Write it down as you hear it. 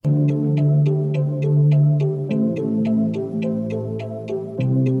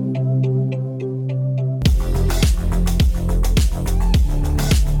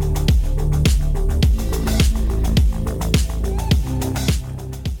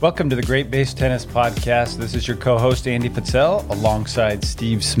Welcome to the Great Base Tennis Podcast. This is your co-host, Andy Patel, alongside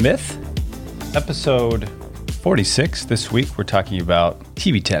Steve Smith. Episode 46. This week, we're talking about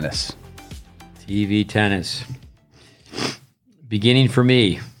TV tennis. TV tennis. Beginning for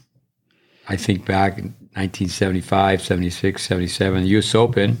me, I think back in 1975, 76, 77, the U.S.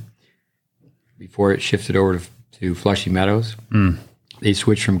 Open, before it shifted over to Flushing Meadows. They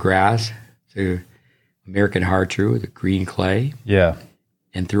switched from grass to American hard true, the green clay. Yeah.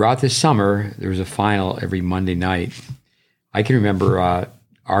 And throughout the summer, there was a final every Monday night. I can remember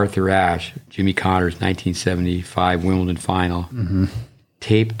Arthur Ashe, Jimmy Connors' 1975 Wimbledon final,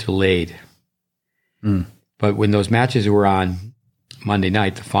 tape delayed. But when those matches were on Monday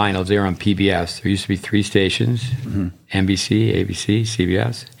night, the finals, they were on PBS. There used to be three stations, NBC, ABC,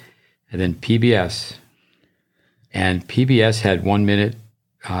 CBS, and then PBS. And PBS had 1 minute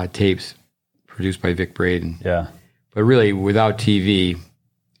tapes produced by Vic Braden. Yeah. But really, without TV,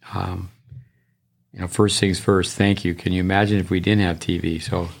 first things first, thank you. Can you imagine if we didn't have TV?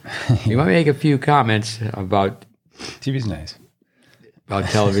 So you might make a few comments about TV's nice. About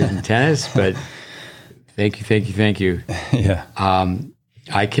television tennis, but thank you. Yeah.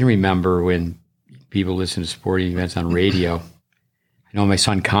 I can remember when people listen to sporting events on radio. I know my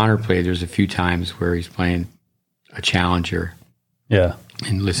son Connor played. There's a few times where he's playing a challenger. Yeah.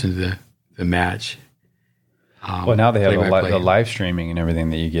 And listen to the match. Well, now they have the live streaming and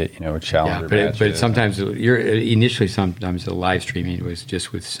everything that you get, with challenger matches. But sometimes sometimes the live streaming was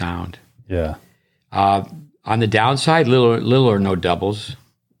just with sound. Yeah. On the downside, little or no doubles,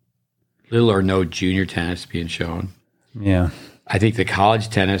 little or no junior tennis being shown. Yeah. I think the college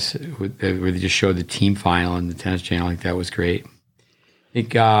tennis, where they just showed the team final on the Tennis Channel, I think that was great. I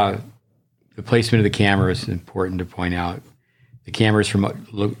think the placement of the camera is important to point out. The camera's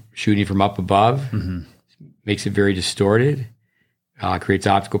shooting from up above. Makes it very distorted, creates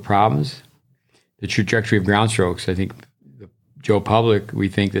optical problems. The trajectory of ground strokes, I think, Joe Public, we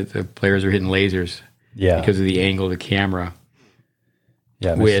think that the players are hitting lasers because of the angle of the camera.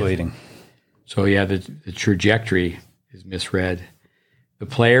 Yeah, misleading. The trajectory is misread. The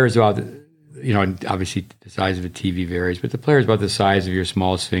player is about, obviously the size of a TV varies, but the player is about the size of your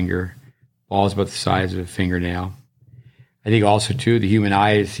smallest finger. Ball is about the size of a fingernail. I think also, too, the human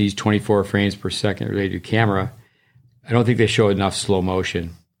eye sees 24 frames per second related to camera. I don't think they show enough slow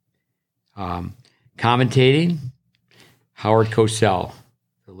motion. Commentating, Howard Cosell,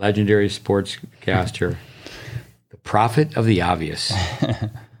 the legendary sportscaster, the prophet of the obvious.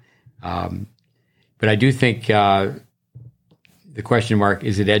 But I do think the question mark,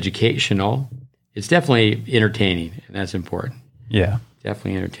 is it educational? It's definitely entertaining, and that's important. Yeah.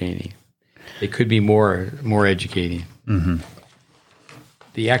 Definitely entertaining. It could be more educating.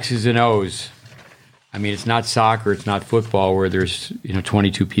 The X's and O's. I mean, it's not soccer, it's not football where there's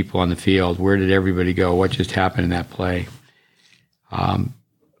 22 people on the field. Where did everybody go? What just happened in that play? I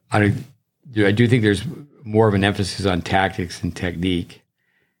do think there's more of an emphasis on tactics and technique.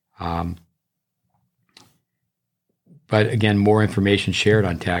 But again, more information shared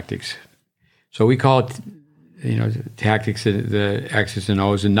on tactics. So we call it, tactics, the X's and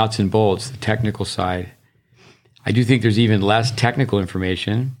O's, and nuts and bolts, the technical side. I do think there's even less technical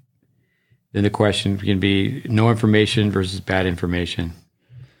information. Then the question can be no information versus bad information.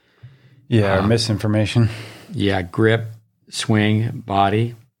 Yeah, or misinformation. Yeah, grip, swing,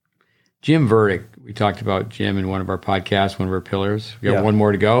 body. Jim Verdick. We talked about Jim in one of our podcasts, one of our pillars. We got one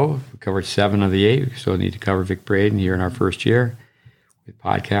more to go. We covered 7 of the 8. We still need to cover Vic Braden here in our first year with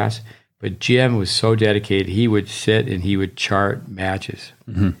podcasts. But Jim was so dedicated. He would sit and he would chart matches.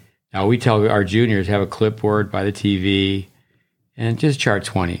 Now, we tell our juniors, have a clipboard by the TV and just chart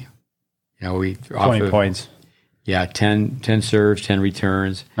 20. 20 points. Yeah, 10 serves, 10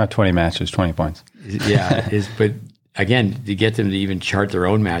 returns. Not 20 matches, 20 points. But again, to get them to even chart their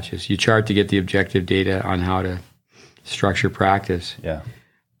own matches, you chart to get the objective data on how to structure practice. Yeah.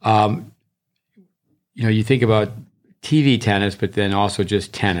 You think about TV tennis, but then also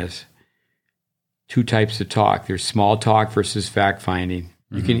just tennis. 2 types of talk. There's small talk versus fact finding.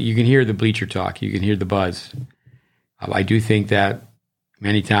 You can hear the bleacher talk. You can hear the buzz. I do think that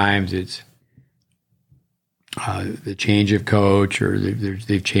many times it's the change of coach, or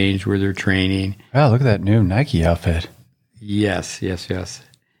they've changed where they're training. Wow, look at that new Nike outfit. Yes.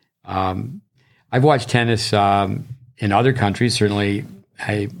 I've watched tennis in other countries. Certainly,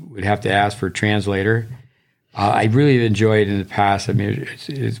 I would have to ask for a translator. I really enjoyed in the past. I mean,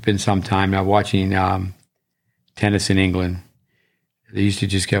 it's been some time now watching tennis in England. They used to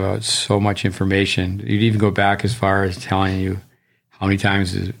just give out so much information. You'd even go back as far as telling you how many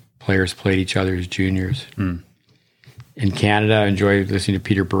times the players played each other as juniors. And In Canada, I enjoy listening to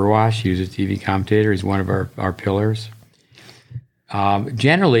Peter Burwash. He was a TV commentator. He's one of our pillars.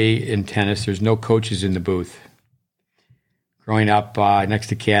 Generally, in tennis, there's no coaches in the booth. Growing up next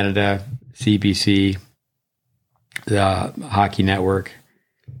to Canada, CBC, the Hockey Network.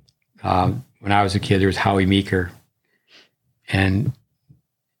 When I was a kid, there was Howie Meeker. And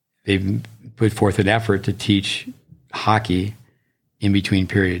they put forth an effort to teach hockey in between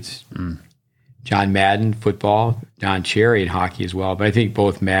periods. John Madden, football, Don Cherry in hockey as well. But I think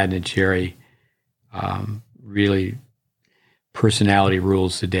both Madden and Cherry really personality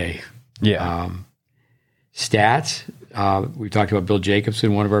rules the day. Yeah. Stats, we talked about Bill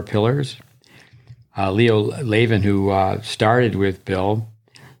Jacobson, one of our pillars. Leo Lavin, who started with Bill,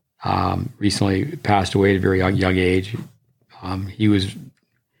 recently passed away at a very young age. He was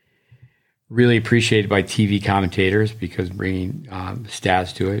really appreciated by TV commentators because bringing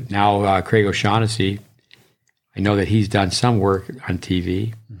stats to it. Now, Craig O'Shaughnessy, I know that he's done some work on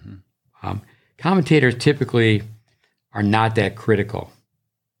TV. Commentators typically are not that critical.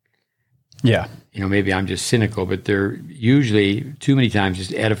 Yeah. Maybe I'm just cynical, but they're usually too many times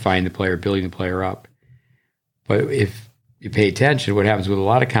just edifying the player, building the player up. But if you pay attention, what happens with a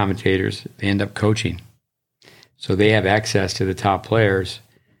lot of commentators, they end up coaching. So they have access to the top players.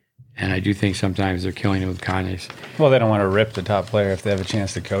 And I do think sometimes they're killing them with kindness. Well, they don't want to rip the top player if they have a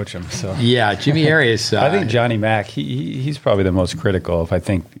chance to coach him. So yeah, Jimmy Arias. I think Johnny Mack. He's probably the most critical if I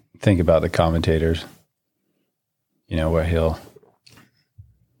think about the commentators. Where he'll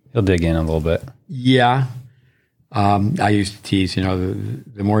dig in a little bit. Yeah, I used to tease.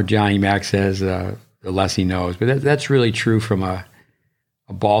 The more Johnny Mack says, the less he knows. But that's really true from a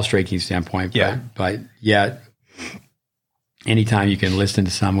ball striking standpoint. Yeah. But yet, anytime you can listen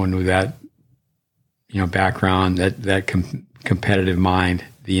to someone with that, background, that competitive mind,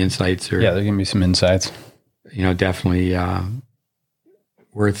 the insights are there can be some insights. Definitely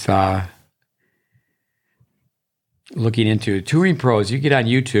worth looking into. Touring pros, you get on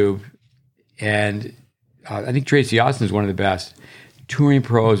YouTube, and I think Tracy Austin is one of the best. Touring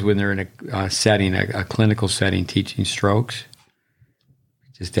pros, when they're in a setting, a clinical setting, teaching strokes,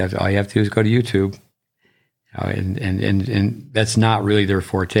 all you have to do is go to YouTube. And that's not really their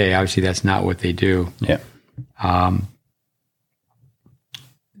forte. Obviously, that's not what they do. Yeah.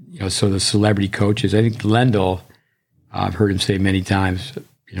 So the celebrity coaches, I think Lendl, I've heard him say many times,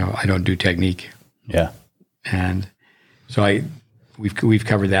 I don't do technique. Yeah. And so we've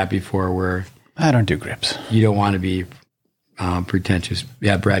covered that before, where I don't do grips. You don't want to be pretentious.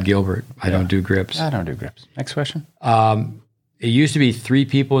 Yeah, Brad Gilbert. I don't do grips. I don't do grips. Next question. It used to be 3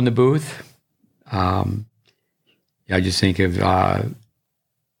 people in the booth. I just think of all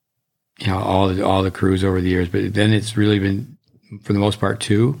the crews over the years, but then it's really been, for the most part,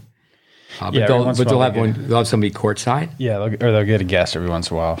 2. But they'll have somebody courtside. Yeah, they'll get a guest every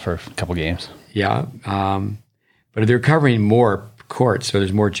once in a while for a couple games. Yeah, but they're covering more courts, so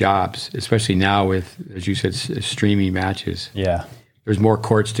there's more jobs, especially now with, as you said, streaming matches. Yeah, there's more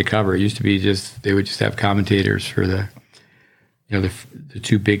courts to cover. It used to be they would just have commentators for the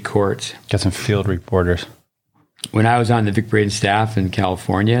 2 big courts. Got some field reporters. When I was on the Vic Braden staff in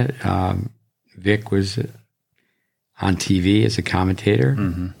California, Vic was on TV as a commentator.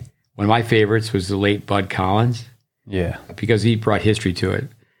 Mm-hmm. One of my favorites was the late Bud Collins. Yeah. Because he brought history to it.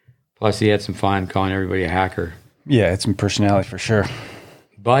 Plus, he had some fun calling everybody a hacker. Yeah, it's some personality for sure.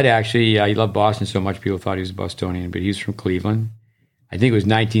 Bud actually, he loved Boston so much, people thought he was a Bostonian, but he was from Cleveland. I think it was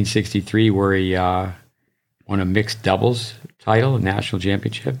 1963 where he won a mixed doubles title, a national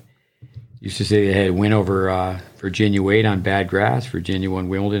championship. Used to say they had a win over Virginia Wade on bad grass. Virginia won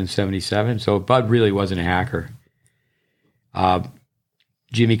Wimbledon in 77. So Bud really wasn't a hacker.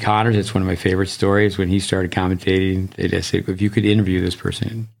 Jimmy Connors, that's one of my favorite stories. When he started commentating, they just say, if you could interview this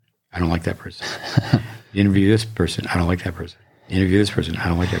person, I don't like that person. Interview this person, I don't like that person. Interview this person, I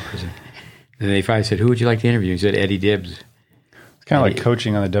don't like that person. And they finally said, who would you like to interview? He said, Eddie Dibbs. It's kind of like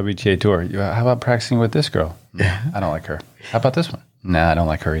coaching on the WTA tour. How about practicing with this girl? I don't like her. How about this one? Nah, I don't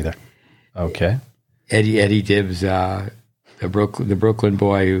like her either. Okay. Eddie Dibbs, the Brooklyn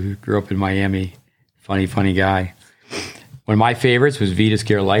boy who grew up in Miami. Funny guy. One of my favorites was Vitas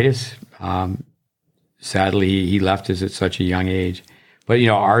Gerulaitis. Sadly, he left us at such a young age. But,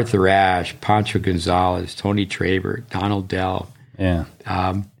 Arthur Ashe, Pancho Gonzalez, Tony Traber, Donald Dell. Yeah.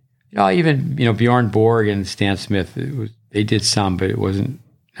 Even, Bjorn Borg and Stan Smith, they did some, but it wasn't,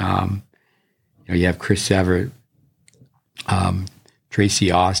 you have Chris Evert,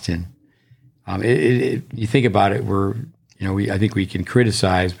 Tracy Austin. You think about it, I think we can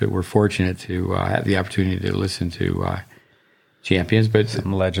criticize, but we're fortunate to have the opportunity to listen to champions. But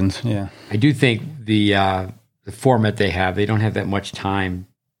some legends, yeah. I do think the the format they have, they don't have that much time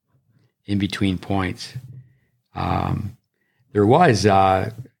in between points. There was,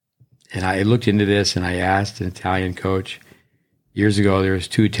 and I looked into this and I asked an Italian coach years ago, there was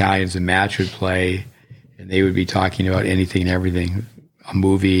 2 Italians, a match would play and they would be talking about anything and everything, a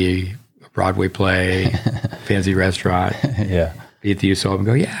movie, a Broadway play, fancy restaurant. Yeah. Be at the US Open,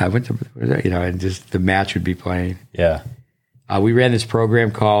 go, yeah, I went to, and just the match would be playing. Yeah. We ran this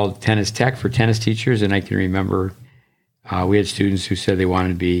program called Tennis Tech for tennis teachers, and I can remember we had students who said they wanted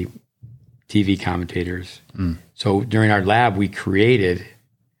to be TV commentators. So during our lab, we created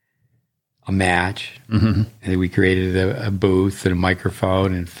a match, and then we created a booth and a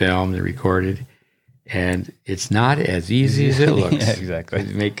microphone and filmed and recorded. And it's not as easy as it looks. Yeah, exactly.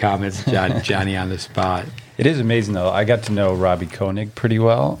 To make comments, Johnny on the spot. It is amazing, though. I got to know Robbie Koenig pretty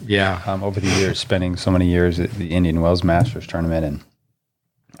well. Yeah. Over the years, spending so many years at the Indian Wells Masters tournament, and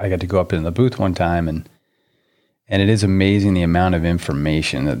I got to go up in the booth one time, and it is amazing the amount of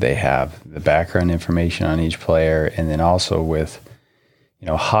information that they have, the background information on each player, and then also with,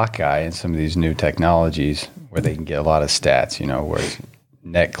 Hawkeye and some of these new technologies where they can get a lot of stats, where it's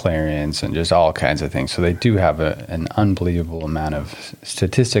net clearance and just all kinds of things. So they do have an unbelievable amount of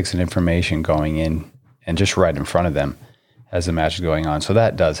statistics and information going in and just right in front of them as the match is going on. So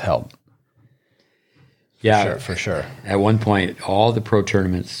that does help. Yeah, for sure. At one point, all the pro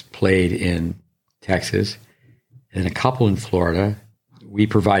tournaments played in Texas and a couple in Florida. We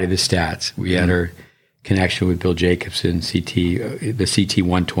provided the stats. We had our connection with Bill Jacobson, the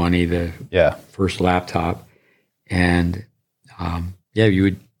CT120, the first laptop. And you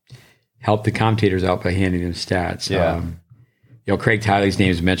would help the commentators out by handing them stats. Yeah. Craig Tiley's name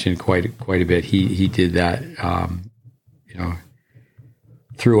is mentioned quite a bit. He did that,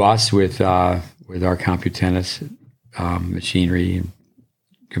 through us with our CompuTennis machinery and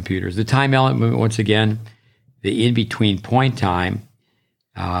computers. The time element, once again, the in-between point time,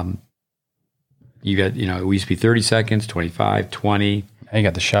 you got, it used to be 30 seconds, 25, 20. Now you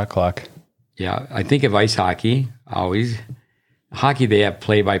got the shot clock. Yeah, I think of ice hockey always. Hockey, they have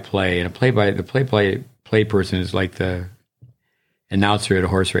play-by-play, and the play-by-play person is like the announcer at a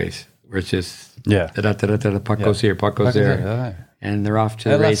horse race, where it's just da-da-da-da-da, puck goes here, puck goes there, and they're off to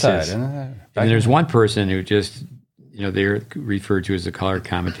the races. And there's one person who just, they're referred to as the color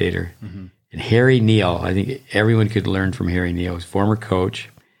commentator. And Harry Neal, I think everyone could learn from Harry Neal. His former coach,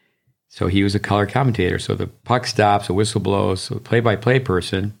 so he was a color commentator. So the puck stops, a whistle blows, so the play-by-play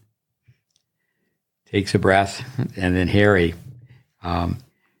person takes a breath, and then Harry. I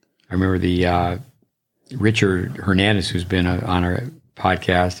remember the Richard Hernandez, who's been on our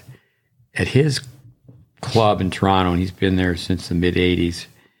podcast, at his club in Toronto, and he's been there since the mid-'80s.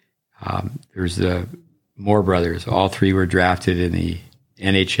 There's the Moore brothers. All 3 were drafted in the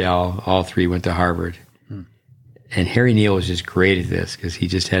NHL. All 3 went to Harvard. And Harry Neal was just great at this because he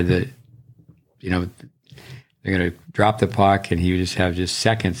just had they're going to drop the puck, and he would just have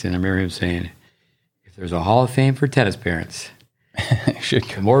seconds. And I remember him saying, if there's a Hall of Fame for tennis parents,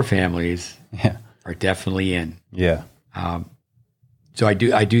 the Moore families are definitely in. Yeah. So I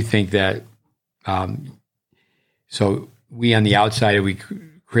do think that, so we on the outside, we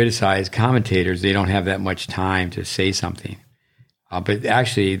criticize commentators. They don't have that much time to say something. But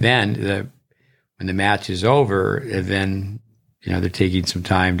actually then when the match is over, then, they're taking some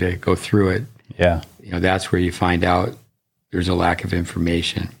time to go through it. Yeah. That's where you find out there's a lack of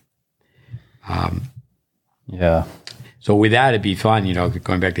information. Yeah. So with that, it'd be fun,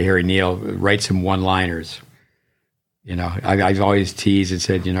 going back to Harry Neal, write some one-liners. I've always teased and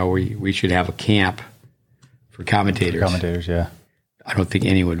said, we should have a camp for commentators. Yeah. I don't think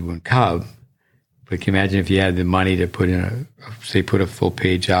anyone would come. But can you imagine if you had the money to put in put a full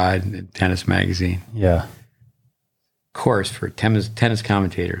page ad in Tennis Magazine? Yeah. Course for tennis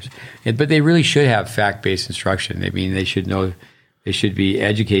commentators. But they really should have fact-based instruction. I mean, they should know, they should be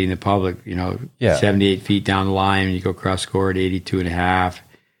educating the public, 78 feet down the line, when you go cross score at 82 and a half.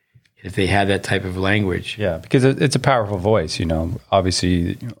 If they had that type of language. Yeah, because it's a powerful voice,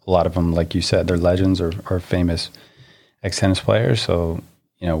 Obviously, a lot of them, like you said, they're legends or famous ex-tennis players. So,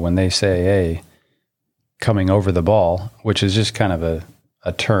 when they say, hey, coming over the ball, which is just kind of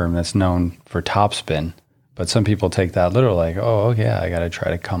a term that's known for topspin, but some people take that literal, like, oh, yeah, I got to try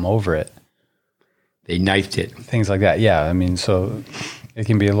to come over it. They knifed it. Things like that. Yeah, I mean, so it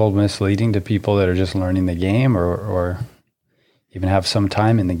can be a little misleading to people that are just learning the game or even have some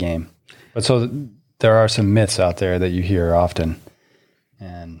time in the game. But so there are some myths out there that you hear often,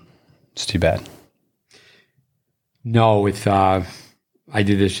 and it's too bad. No, I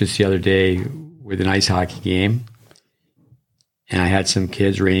did this just the other day with an ice hockey game, and I had some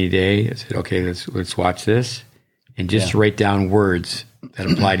kids, rainy day. I said, okay, let's watch this. and just write down words that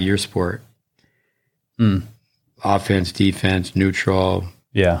apply to your sport. Offense, defense, neutral.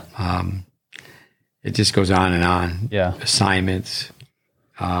 Yeah. It just goes on and on. Yeah. Assignments,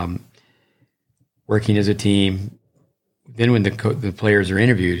 working as a team. Then when the players are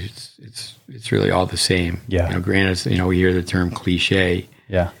interviewed, it's really all the same. Yeah. Granted, we hear the term cliche.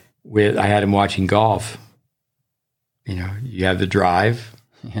 Yeah. I had him watching golf. You have the drive,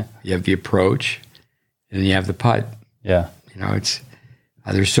 you have the approach, and then you have the putt. Yeah. It's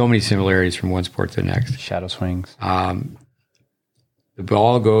there's so many similarities from one sport to the next. Shadow swings. The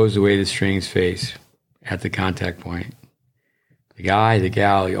ball goes the way the strings face at the contact point. The guy, the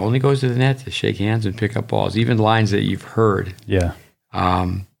gal, he only goes to the net to shake hands and pick up balls, even lines that you've heard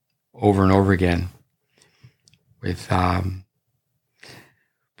over and over again. But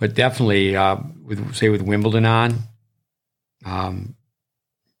definitely, with Wimbledon on,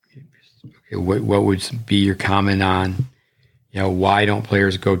 what would be your comment on, why don't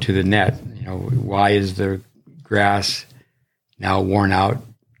players go to the net? Why is the grass now worn out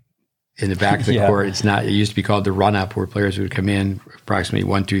in the back of the court? It's not. It used to be called the run-up, where players would come in approximately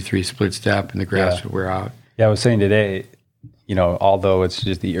 1, 2, 3 split step, and the grass would wear out. Yeah, I was saying today, although it's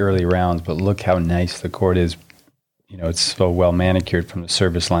just the early rounds, but look how nice the court is. It's so well manicured from the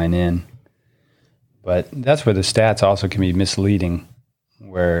service line in. But that's where the stats also can be misleading,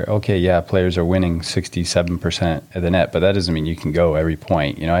 where, players are winning 67% at the net, but that doesn't mean you can go every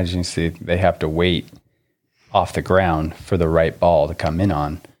point. I just see they have to wait off the ground for the right ball to come in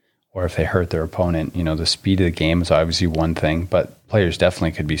on, or if they hurt their opponent. The speed of the game is obviously one thing, but players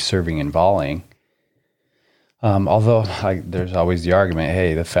definitely could be serving and volleying. Although there's always the argument,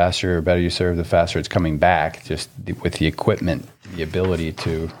 hey, the faster or better you serve, the faster it's coming back. Just with the equipment, the ability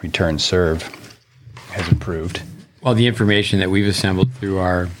to return serve has improved. Well, the information that we've assembled through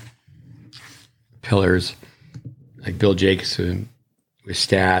our pillars, like Bill Jacobson with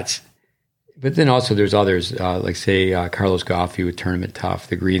stats, but then also there's others, like say Carlos Goffi with Tournament Tough,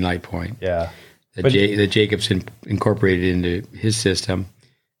 the green light point. Yeah. That Jacobson incorporated into his system.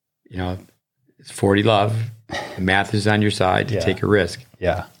 It's 40 love. The math is on your side to take a risk.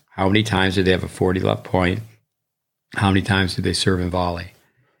 Yeah. How many times did they have a 40 love point? How many times did they serve and volley?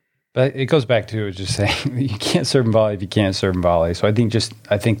 But it goes back to just saying you can't serve and volley if you can't serve and volley. So I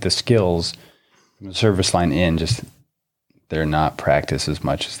think the skills from the service line in, they're not practiced as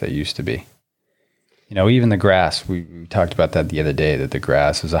much as they used to be. Even the grass, we talked about that the other day, that the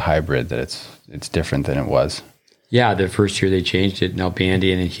grass is a hybrid, that it's different than it was. Yeah, the first year they changed it. Now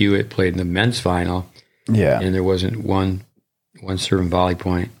Bandy and Hewitt played in the men's final. Yeah. And there wasn't one serve and volley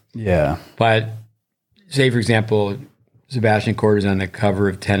point. Yeah. But say, for example, Sebastian Korda is on the cover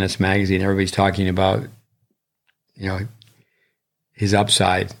of Tennis Magazine. Everybody's talking about, his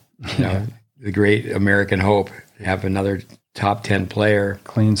upside, the great American hope, have another top 10 player.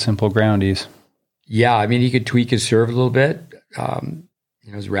 Clean, simple groundies. Yeah, he could tweak his serve a little bit.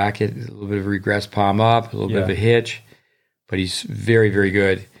 His racket, a little bit of a regress palm up, a little bit of a hitch, but he's very, very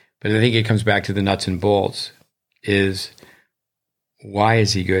good. But I think it comes back to the nuts and bolts is why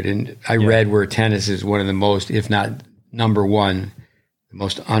is he good? And I read where tennis is one of the most, if not number one, the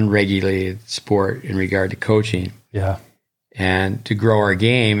most unregulated sport in regard to coaching. Yeah. And to grow our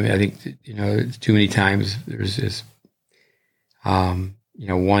game, I think, too many times there's this,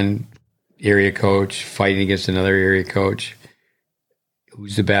 one area coach fighting against another area coach.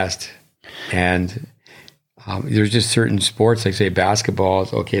 Who's the best? And there's just certain sports, like say basketball.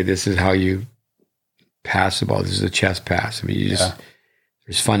 Okay, this is how you pass the ball. This is a chest pass.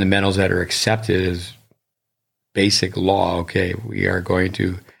 There's fundamentals that are accepted as basic law. Okay, we are going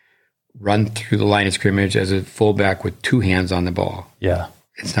to run through the line of scrimmage as a fullback with two hands on the ball. Yeah,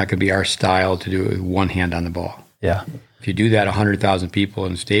 it's not going to be our style to do it with one hand on the ball. Yeah, if you do that, 100,000 people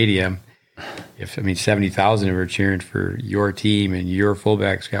in the stadium. 70,000 are cheering for your team and your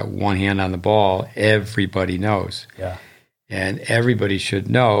fullback's got one hand on the ball, everybody knows. Yeah. And everybody should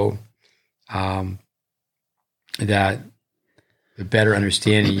know that the better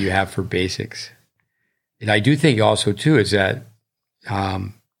understanding you have for basics. And I do think also, too, is that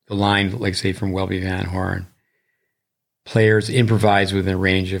the line, like say from Welby Van Horn, players improvise within a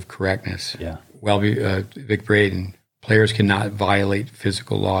range of correctness. Yeah. Welby, Vic Braden, players cannot violate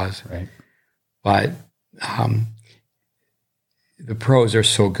physical laws. Right. But the pros are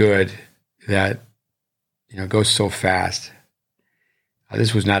so good that, it goes so fast.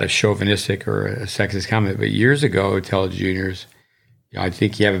 This was not a chauvinistic or a sexist comment, but years ago, tell juniors, I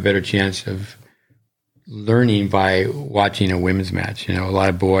think you have a better chance of learning by watching a women's match. A lot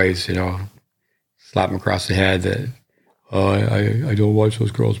of boys, slap them across the head that, I don't watch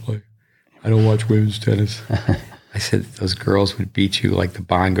those girls play. I don't watch women's tennis. I said those girls would beat you like the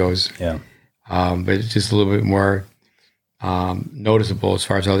bongos. Yeah. But it's just a little bit more noticeable as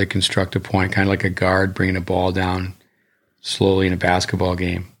far as how they construct a point, kind of like a guard bringing a ball down slowly in a basketball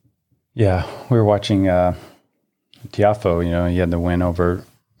game. Yeah, we were watching Tiafoe. He had the win over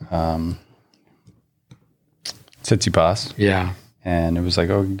Tsitsipas. Yeah. And it was like,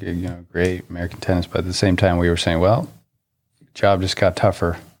 great American tennis. But at the same time, we were saying, well, job just got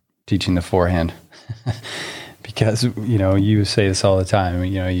tougher teaching the forehand. Because, you say this all the time,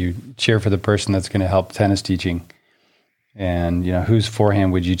 you cheer for the person that's going to help tennis teaching. And, whose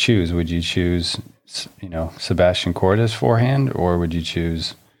forehand would you choose? Would you choose, Sebastian Korda's forehand, or would you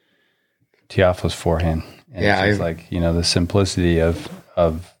choose Tiafoe's forehand? And it's like, the simplicity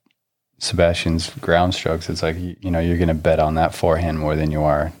of Sebastian's ground strokes. It's like, you're going to bet on that forehand more than you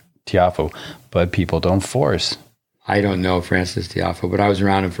are Tiafoe. But people don't force. I don't know Francis Tiafoe, but I was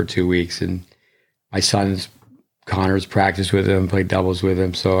around him for 2 weeks, and my son's Connor's practiced with him, played doubles with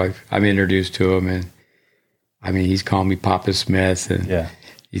him, so I'm introduced to him, and I mean, he's calling me Papa Smith, and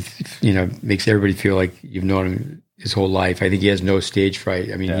he, makes everybody feel like you've known him his whole life. I think he has no stage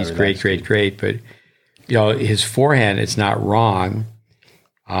fright. I mean, he's great, but his forehand, it's not wrong.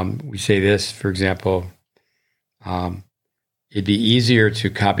 We say this, for example, it'd be easier to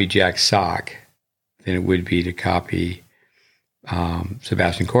copy Jack Sock than it would be to copy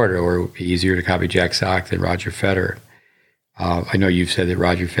Sebastian Korda, or it would be easier to copy Jack Sock than Roger Federer. I know you've said that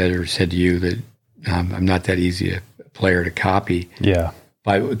Roger Federer said to you that I'm not that easy a player to copy. Yeah.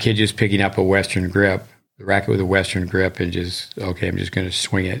 But a kid just picking up a Western grip, the racket with a Western grip, and just, I'm just going to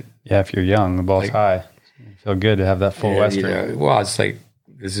swing it. Yeah, if you're young, the ball's high. You feel good to have that full Western. Well, it's like,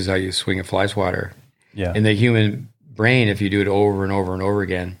 this is how you swing a fly swatter. Yeah. In the human brain, if you do it over and over and over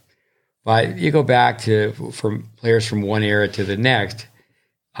again. But you go back to from players from one era to the next,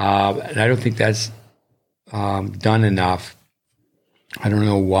 and I don't think that's done enough. I don't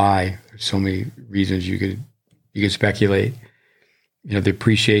know why. There's so many reasons you could speculate. The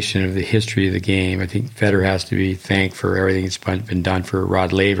appreciation of the history of the game. I think Federer has to be thanked for everything that's been done for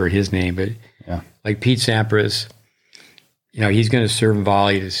Rod Laver, his name. But like Pete Sampras, he's going to serve and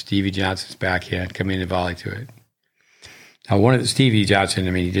volley to Stevie Johnson's backhand, come in and volley to it. Now, Stevie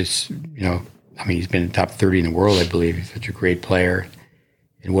Johnson, he just, he's been in the top 30 in the world, I believe. He's such a great player.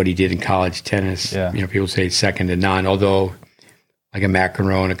 And what he did in college tennis, people say second to none. Although, like a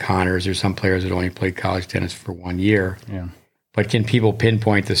McEnroe and a Connors, there's some players that only played college tennis for 1 year. Yeah. But can people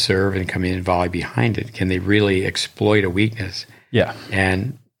pinpoint the serve and come in and volley behind it? Can they really exploit a weakness? Yeah.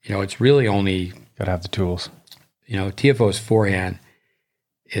 And, it's really only... Got to have the tools. Tiafoe's forehand,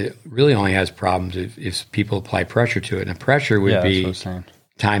 it really only has problems if people apply pressure to it. And the pressure would be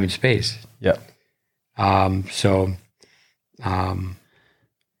time and space. Yeah. Can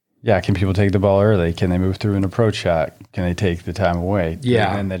people take the ball early? Can they move through an approach shot? Can they take the time away?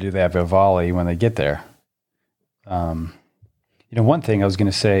 Yeah. And then do they have a volley when they get there? One thing I was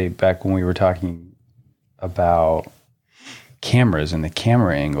going to say back when we were talking about cameras and the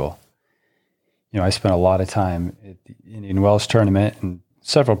camera angle, I spent a lot of time at the Indian Wells tournament and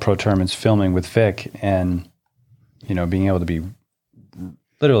several pro tournaments filming with Vic, and, being able to be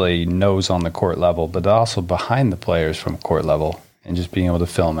literally nose on the court level, but also behind the players from court level and just being able to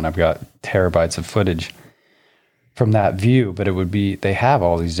film. And I've got terabytes of footage from that view, but they have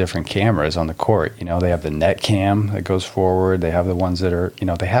all these different cameras on the court. They have the net cam that goes forward. They have the ones that are,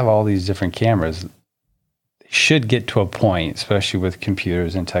 they have all these different cameras. They should get to a point, especially with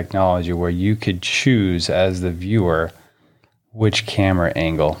computers and technology, where you could choose as the viewer which camera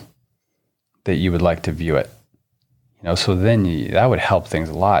angle that you would like to view it. So then that would help things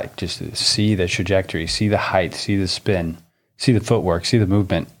a lot. Just to see the trajectory, see the height, see the spin, see the footwork, see the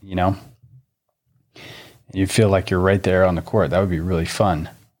movement, You feel like you're right there on the court. That would be really fun.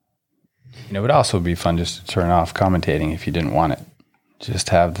 It would also be fun just to turn off commentating if you didn't want it. Just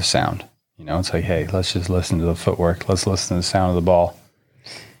have the sound. It's like, hey, let's just listen to the footwork. Let's listen to the sound of the ball.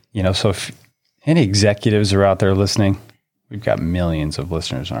 So if any executives are out there listening, we've got millions of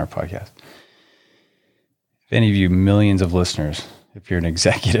listeners on our podcast. If any of you millions of listeners, if you're an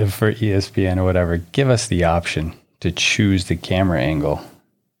executive for ESPN or whatever, give us the option to choose the camera angle.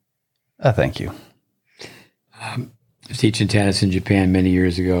 Thank you. I was teaching tennis in Japan many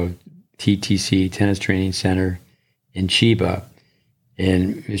years ago, TTC, Tennis Training Center in Chiba.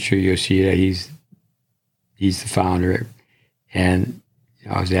 And Mr. Yoshida, he's the founder. And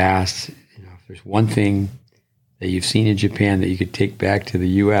I was asked, if there's one thing that you've seen in Japan that you could take back to the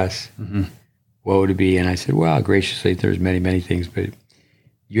U.S., what would it be? And I said, well, graciously, there's many, many things, but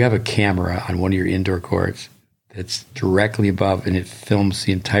you have a camera on one of your indoor courts that's directly above, and it films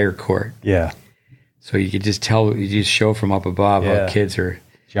the entire court. Yeah. So you could just tell, you just show from up above how kids are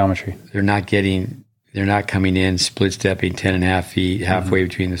geometry. They're not coming in split stepping 10.5 feet halfway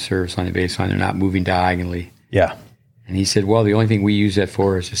between the service line and baseline. They're not moving diagonally. Yeah. And he said, well, the only thing we use that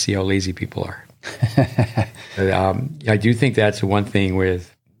for is to see how lazy people are. But, I do think that's the one thing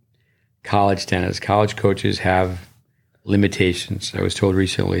with college tennis. College coaches have limitations. I was told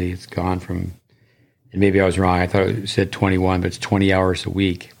recently it's gone from, and maybe I was wrong, I thought it said 21, but it's 20 hours a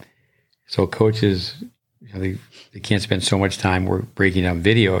week. So coaches, they can't spend so much time breaking down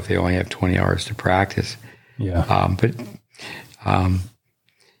video if they only have 20 hours to practice. Yeah. But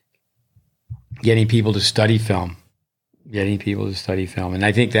getting people to study film. And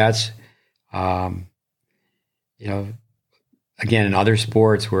I think that's, again, in other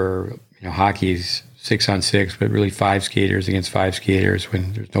sports where, hockey's 6-on-6, but really 5 skaters against 5 skaters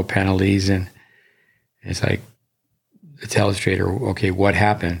when there's no penalties. And it's like the telestrator, okay, what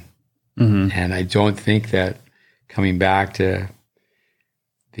happened? Mm-hmm. And I don't think that coming back to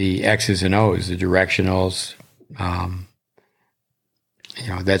the X's and O's, the directionals,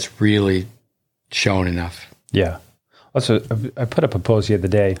 that's really shown enough. Yeah. Also, I put up a post the other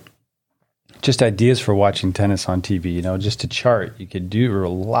day, just ideas for watching tennis on TV, just to chart. You could do a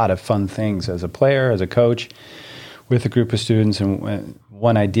lot of fun things as a player, as a coach, with a group of students. And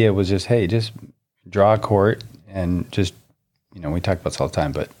one idea was just, hey, just draw a court and just, we talk about this all the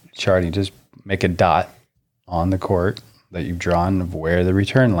time, but charting, just make a dot on the court that you've drawn of where the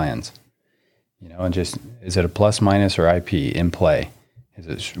return lands. And just, is it a plus, minus, or IP in play? Is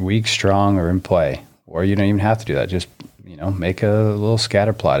it weak, strong, or in play? Or you don't even have to do that. Just, make a little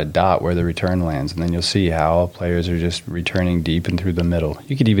scatter plot, a dot where the return lands, and then you'll see how players are just returning deep and through the middle.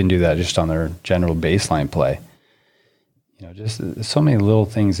 You could even do that just on their general baseline play. Just so many little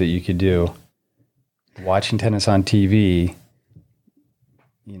things that you could do. Watching tennis on TV,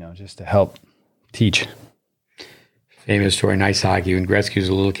 just to help teach. Famous story in ice hockey. When Gretzky was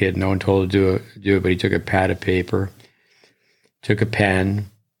a little kid, no one told him to do it, but he took a pad of paper, took a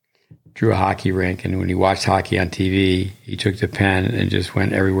pen, drew a hockey rink, and when he watched hockey on TV, he took the pen and just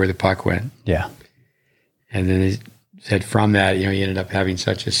went everywhere the puck went. Yeah. And then he said from that, he ended up having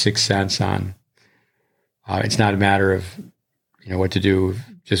such a sixth sense on, it's not a matter of, what to do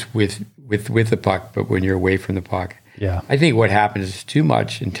just with the puck, but when you're away from the puck. Yeah. I think what happens is too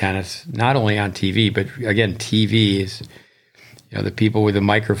much in tennis, not only on TV, but again, TV is, the people with the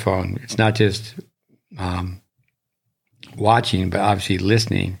microphone. It's not just watching, but obviously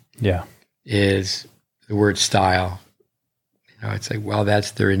listening. Yeah. Is the word style. It's like, well,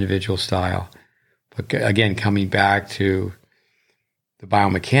 that's their individual style. But again, coming back to the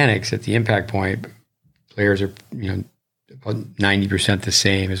biomechanics at the impact point, players are, about 90% the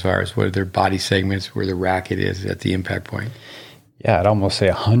same as far as what their body segments, where the racket is at the impact point. Yeah, I'd almost say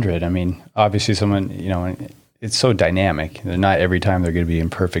 100. I mean, obviously someone, it's so dynamic. Not every time they're going to be in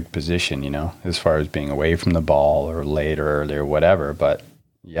perfect position, as far as being away from the ball or late or early or whatever. But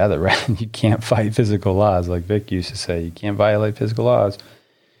yeah, you can't fight physical laws. Like Vic used to say, you can't violate physical laws.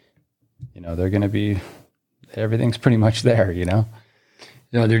 They're going to be, everything's pretty much there,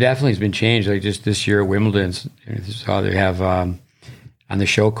 No, there definitely has been change. Like just this year at Wimbledon, so they have on the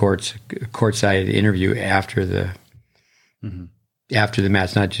show courtside interview after the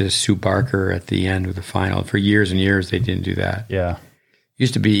match, not just Sue Barker at the end of the final. For years and years, they didn't do that. Yeah.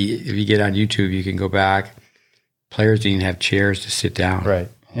 Used to be, if you get on YouTube, you can go back. Players didn't have chairs to sit down. Right.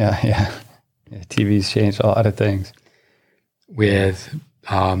 Yeah. TV's changed a lot of things. With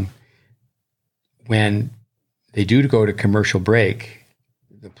when they do go to commercial break,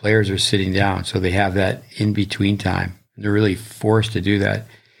 the players are sitting down, so they have that in between time. They're really forced to do that.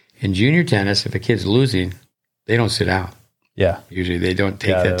 In junior tennis, if a kid's losing, they don't sit down. Yeah. Usually they don't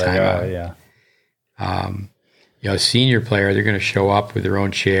take that time out. Yeah. Senior player, they're going to show up with their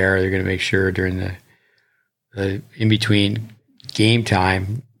own chair. They're going to make sure during the in between game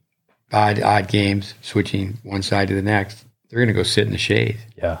time, odd games, switching one side to the next, they're going to go sit in the shade.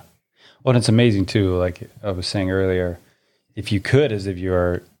 Yeah. Well, and it's amazing too. Like I was saying earlier, if you could, as if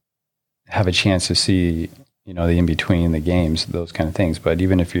you have a chance to see, the in between the games, those kind of things. But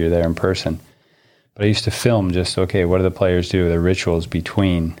even if you're there in person, but I used to film just, okay, what do the players do? Their rituals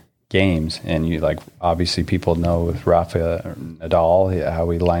between games. And obviously people know with Rafa Nadal, how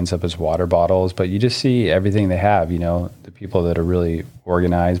he lines up his water bottles, but you just see everything they have, the people that are really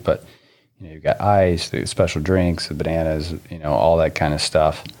organized, but you've got ice, the special drinks, the bananas, all that kind of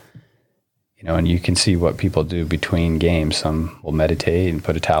stuff. And you can see what people do between games. Some will meditate and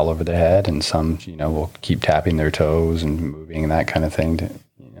put a towel over their head, and some, will keep tapping their toes and moving and that kind of thing.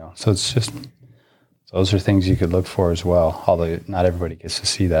 So it's just, those are things you could look for as well, although not everybody gets to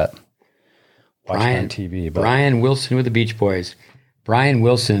see that. watching on TV. But Brian Wilson with the Beach Boys. Brian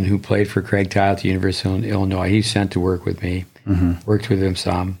Wilson, who played for Craig Tile at the University of Illinois, he's sent to work with me. Worked with him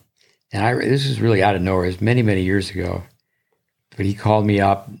some. And this is really out of nowhere. It was many, many years ago. But he called me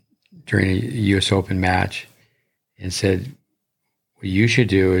up during a U.S. Open match and said, what you should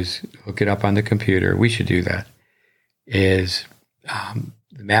do is hook it up on the computer. We should do that. Is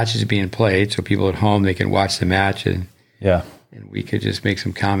the match is being played, so people at home, they can watch the match, and we could just make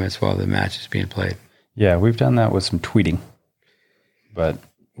some comments while the match is being played. Yeah, we've done that with some tweeting. But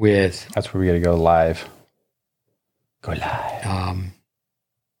that's where we got to go live. Go live.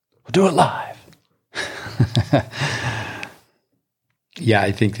 We'll do it live. Yeah,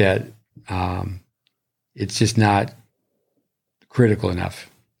 I think that it's just not critical enough.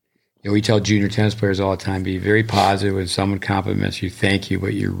 You know, we tell junior tennis players all the time, be very positive when someone compliments you, thank you,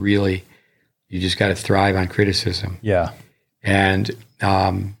 but you just got to thrive on criticism. Yeah. And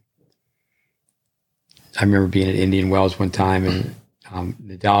I remember being at Indian Wells one time, and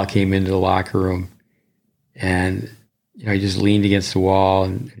Nadal came into the locker room, and he just leaned against the wall,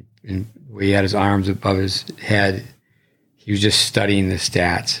 and where he had his arms above his head, he was just studying the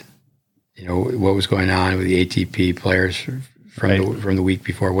stats. What was going on with the ATP players from the week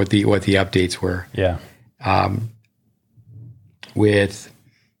before, what the updates were. Yeah. But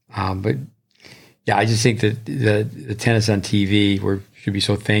yeah, I just think that the tennis on TV, we should be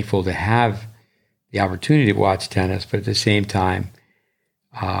so thankful to have the opportunity to watch tennis, but at the same time,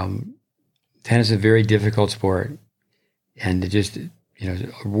 tennis is a very difficult sport, and to just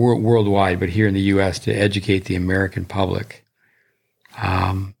worldwide, but here in the U.S. to educate the American public,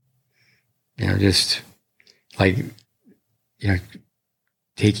 just like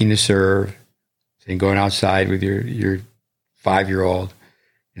taking the serve and going outside with your 5-year-old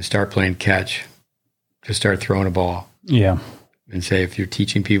and start playing catch, just start throwing a ball. Yeah, and say, if you're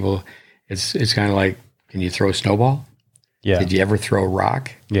teaching people, it's kind of like, can you throw a snowball? Yeah. Did you ever throw a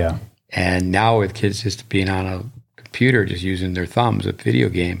rock? Yeah. And now with kids just being on a computer, just using their thumbs, a video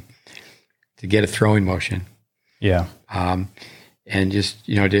game, to get a throwing motion. Yeah. And just,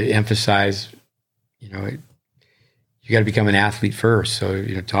 to emphasize, you got to become an athlete first. So,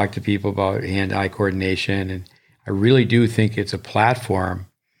 talk to people about hand-eye coordination. And I really do think it's a platform,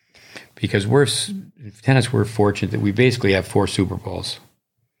 because in tennis, we're fortunate that we basically have 4 Super Bowls.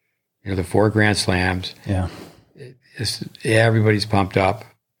 The 4 Grand Slams. Yeah. Everybody's pumped up.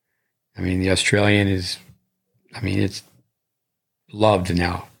 I mean, the Australian it's loved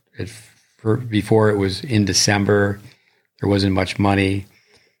now. Before it was in December, there wasn't much money,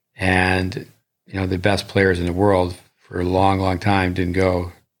 and the best players in the world for a long, long time didn't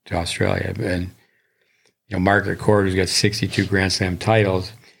go to Australia. And Margaret Court, who's got 62 Grand Slam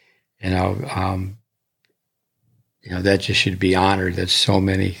titles, that just should be honored. That's so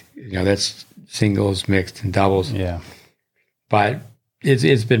many. That's singles, mixed, and doubles. Yeah. But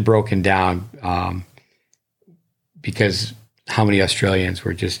it's been broken down because how many Australians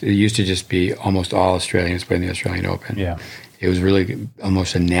were it used to just be almost all Australians playing the Australian Open. Yeah. It was really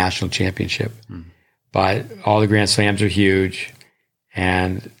almost a national championship. But all the Grand Slams are huge.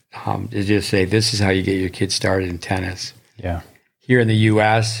 And to just say, this is how you get your kids started in tennis. Yeah. Here in the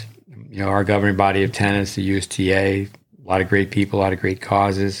U.S., our governing body of tennis, the USTA, a lot of great people, a lot of great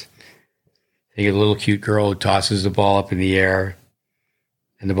causes. I think a little cute girl who tosses the ball up in the air,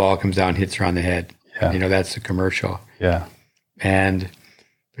 and the ball comes down and hits her on the head. Yeah. That's the commercial. Yeah. And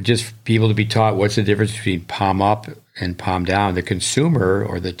just people to be taught, what's the difference between palm up and palm down? The consumer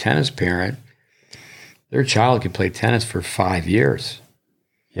or the tennis parent, their child can play tennis for 5 years.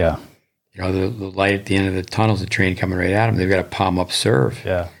 Yeah. The light at the end of the tunnel is the train coming right at them. They've got a palm up serve.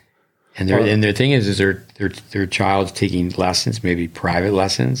 Yeah. And their thing is their child's taking lessons, maybe private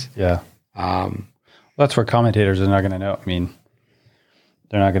lessons. Yeah. That's where commentators are not going to know. I mean,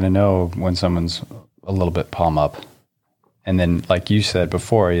 they're not going to know when someone's a little bit palm up. And then, like you said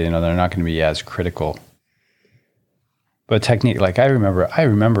before, they're not going to be as critical. But technique, like I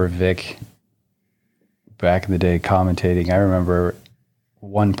remember Vic back in the day commentating. I remember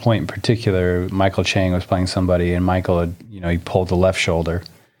one point in particular, Michael Chang was playing somebody, and Michael had, he pulled the left shoulder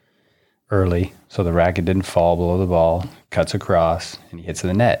early, so the racket didn't fall below the ball, cuts across, and he hits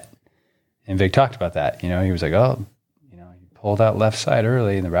the net. And Vic talked about that. He was like, you pulled out left side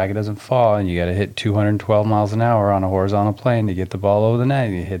early, and the racket doesn't fall, and you got to hit 212 miles an hour on a horizontal plane to get the ball over the net,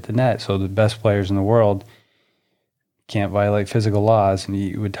 and you hit the net. So the best players in the world can't violate physical laws. And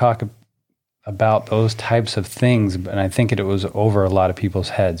he would talk about those types of things, and I think it was over a lot of people's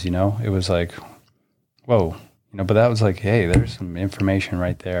heads. It was like, whoa, but that was like, hey, there's some information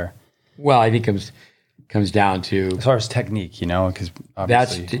right there. Well, I think it comes down to as far as technique, because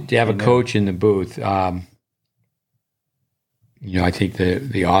that's to have a coach in the booth. I think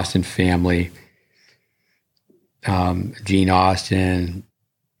the Austin family, Gene Austin,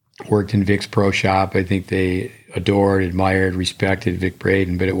 worked in Vic's pro shop. I think they adored, admired, respected Vic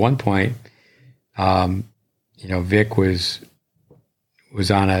Braden. But at one point, Vic was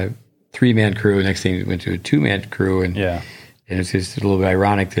on a 3-man crew. Next thing, he went to a 2-man crew, and it's just a little bit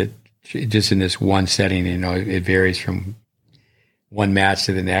ironic that just in this one setting, it varies from one match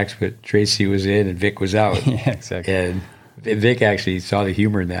to the next. But Tracy was in and Vic was out. Yeah, exactly. And Vic actually saw the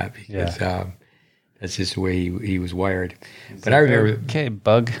humor in that because that's just the way he was wired. But I remember, okay,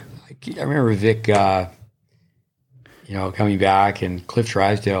 bug. I remember Vic, coming back, and Cliff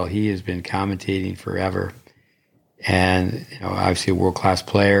Drysdale. He has been commentating forever, and obviously a world-class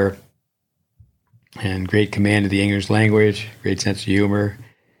player, and great command of the English language, great sense of humor.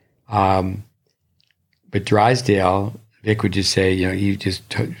 But Drysdale, Vic would just say, he just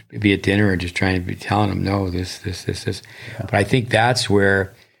be at dinner and just trying to be telling him, no, this. Yeah. But I think that's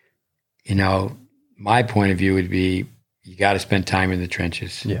where, my point of view would be, you got to spend time in the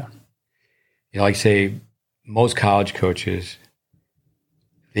trenches. Yeah. Like say, most college coaches,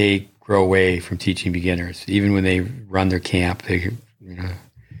 they grow away from teaching beginners. Even when they run their camp, they've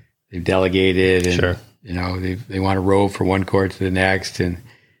delegated and, sure. They want to rove from one court to the next and,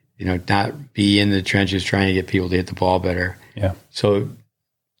 not be in the trenches trying to get people to hit the ball better. Yeah. So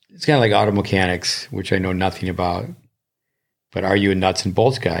it's kind of like auto mechanics, which I know nothing about, but are you a nuts and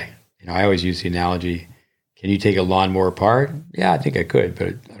bolts guy? I always use the analogy, can you take a lawnmower apart? Yeah, I think I could,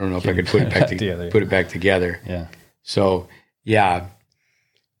 but I don't know if I could put it back together. Yeah. So, yeah,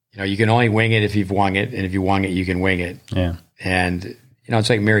 you can only wing it if you've wung it, and if you wung it, you can wing it. Yeah. And, it's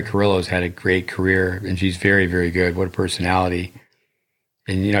like Mary Carrillo's had a great career, and she's very, very good. What a personality.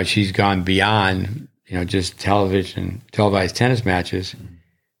 And, she's gone beyond, just televised tennis matches,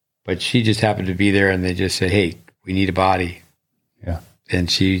 but she just happened to be there, and they just said, hey, we need a body. Yeah.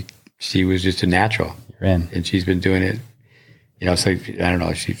 And she was just a natural. You're in. And she's been doing it, it's like, I don't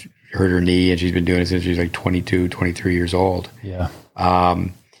know, she hurt her knee, and she's been doing it since she's like 22, 23 years old. Yeah. But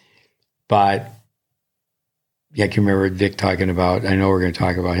I can remember Vic talking about, I know we're going to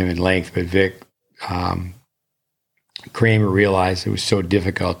talk about him in length, but Vic, Kramer realized it was so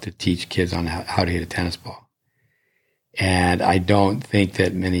difficult to teach kids on how to hit a tennis ball. And I don't think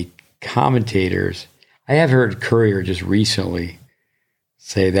that many commentators, I have heard Courier just recently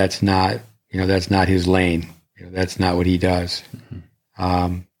say that's not his lane. That's not what he does.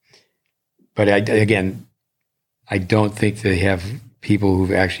 Mm-hmm. But I don't think they have people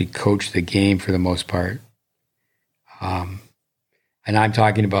who've actually coached the game for the most part. And I'm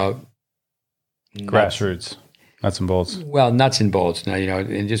talking about grassroots, nuts and bolts. Well, nuts and bolts. Now,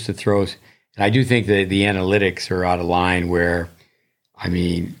 and just to throw, and I do think that the analytics are out of line where,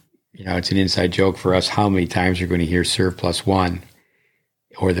 it's an inside joke for us how many times you're going to hear serve +1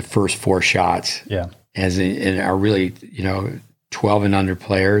 or the first 4 shots. Yeah. And are really, 12 and under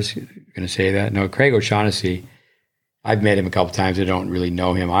players going to say that? No, Craig O'Shaughnessy, I've met him a couple times. I don't really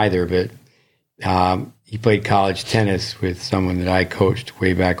know him either, but he played college tennis with someone that I coached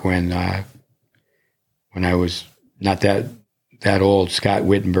way back when I was not that old, Scott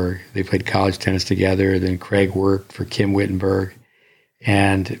Wittenberg. They played college tennis together. Then Craig worked for Kim Wittenberg.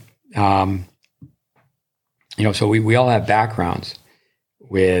 And, so we all have backgrounds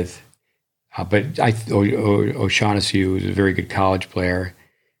with, but O'Shaughnessy, who was a very good college player,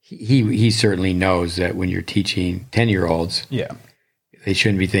 he certainly knows that when you're teaching 10-year-olds, yeah, they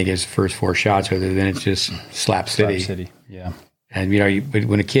shouldn't be thinking it's first 4 shots, other than it's just slap city. Slap city, yeah. And, but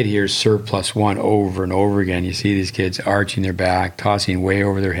when a kid hears serve +1 over and over again, you see these kids arching their back, tossing way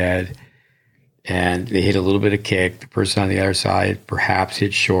over their head, and they hit a little bit of kick. The person on the other side perhaps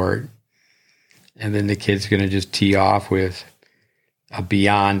hits short, and then the kid's going to just tee off with a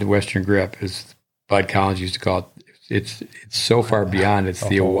beyond Western grip, as Bud Collins used to call it. It's so far beyond. It's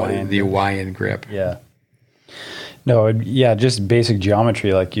the Hawaiian grip. Yeah. No, yeah, just basic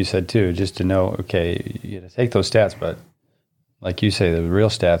geometry, like you said too, just to know, okay, you got to take those stats, but like you say, the real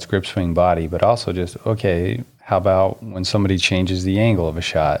stats, grip, swing, body, but also just, okay, how about when somebody changes the angle of a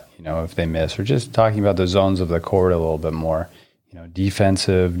shot, if they miss, or just talking about the zones of the court a little bit more,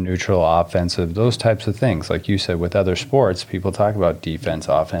 defensive, neutral, offensive, those types of things. Like you said, with other sports, people talk about defense,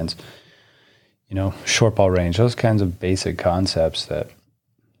 offense, short ball range, those kinds of basic concepts that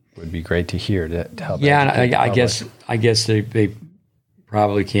would be great to hear to help. Yeah, and I guess they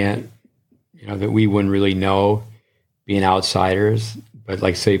probably can't, that we wouldn't really know being outsiders, but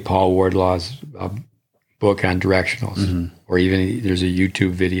like say Paul Wardlaw's book on directionals, mm-hmm. or even there's a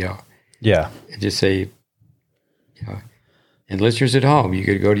YouTube video. Yeah. And just say, And listeners at home, you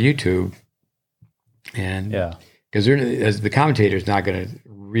could go to YouTube, and because as the commentator is not going to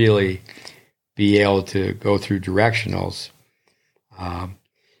really be able to go through directionals.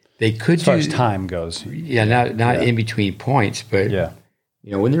 They could, as far as time goes, not in between points, but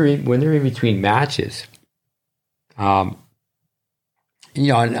when they're in between matches, and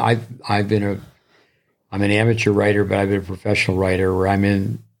I'm an amateur writer, but I've been a professional writer where I'm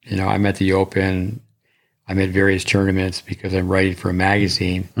at the Open, I'm at various tournaments because I'm writing for a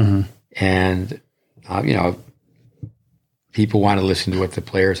magazine, and people want to listen to what the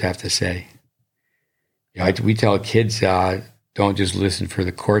players have to say. We tell kids, don't just listen for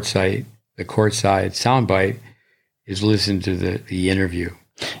the courtside soundbite, is listen to the interview.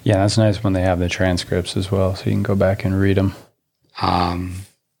 Yeah, that's nice when they have the transcripts as well, so you can go back and read them. I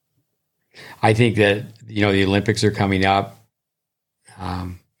think that, the Olympics are coming up. I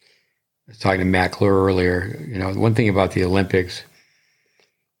was talking to Matt Clure earlier. One thing about the Olympics,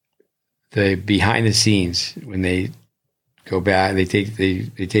 the behind the scenes, when they go back, they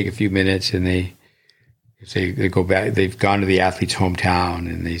take a few minutes and they go back. They've gone to the athlete's hometown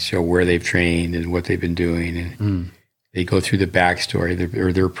and they show where they've trained and what they've been doing, and they go through the backstory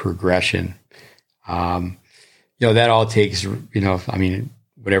or their progression. That all takes,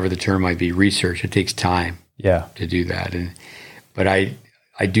 whatever the term might be, research. It takes time, to do that. But I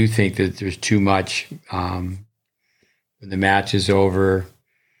do think that there's too much. When the match is over,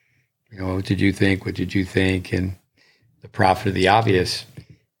 what did you think? What did you think? And the prophet of the obvious,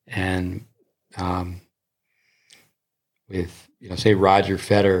 and with say Roger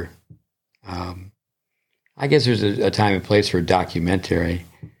Federer, I guess there's a time and place for a documentary,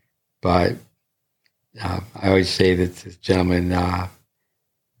 but I always say that this gentleman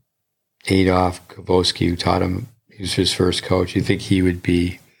Adolf Kavoski, who taught him, he was his first coach. You think he would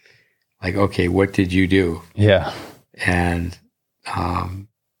be like, okay, what did you do? Yeah, and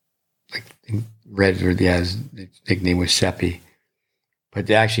his nickname was Seppi, but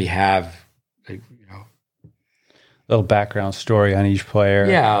to actually have little background story on each player.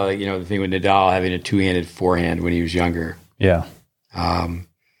 Yeah, the thing with Nadal having a two-handed forehand when he was younger. Yeah. I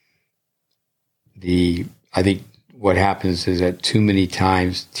think what happens is that too many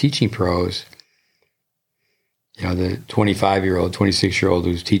times teaching pros, the 25-year-old, 26-year-old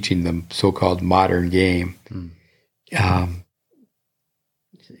who's teaching the so-called modern game,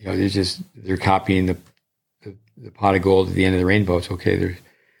 they're copying the pot of gold at the end of the rainbow. It's okay.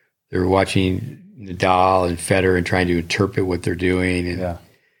 They're watching Nadal and Federer and trying to interpret what they're doing. And,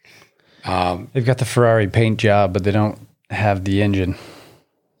 they've got the Ferrari paint job, but they don't have the engine.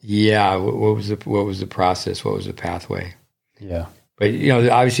 Yeah. What was the process? What was the pathway? Yeah. But,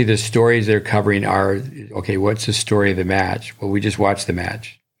 obviously the stories they're covering are, okay, what's the story of the match? Well, we just watched the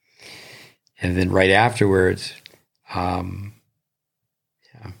match. And then right afterwards, again,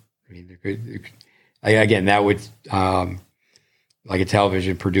 that would, like a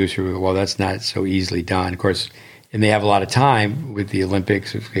television producer, well, that's not so easily done. Of course, and they have a lot of time with the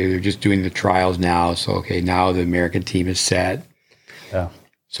Olympics. Okay, they're just doing the trials now. So, okay, now the American team is set. Yeah.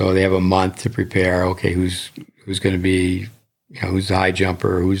 So they have a month to prepare. Okay, who's going to be, who's the high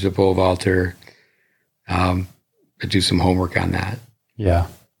jumper, who's the pole vaulter. Do some homework on that. Yeah.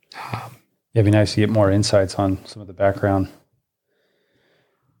 It'd be nice to get more insights on some of the background.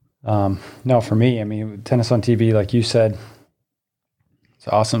 No, for me, tennis on TV, like you said, it's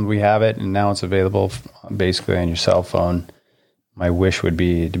awesome we have it, and now it's available basically on your cell phone. My wish would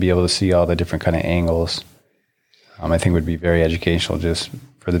be to be able to see all the different kind of angles. I think would be very educational just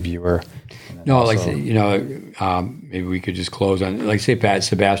for the viewer. No, also, maybe we could just close on, like, say,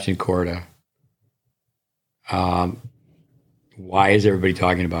 Sebastian Korda. Why is everybody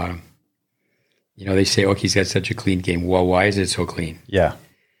talking about him? They say, oh, he's got such a clean game. Well, why is it so clean? Yeah.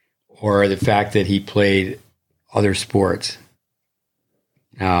 Or the fact that he played other sports.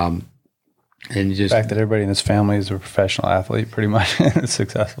 And just the fact that everybody in his family is a professional athlete, pretty much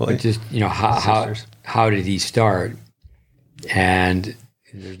successfully. Just how did he start? And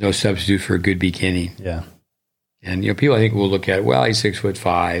there's no substitute for a good beginning. Yeah. And people I think will look at, well, he's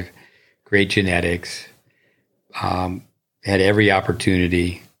 6'5", great genetics, had every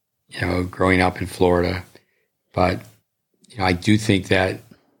opportunity, growing up in Florida. But I do think that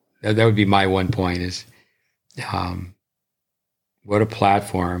would be my one point is. What a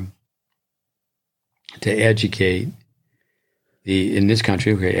platform to educate in this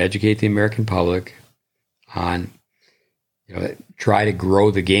country, educate the American public on, try to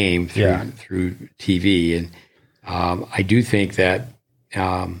grow the game through TV. And I do think that,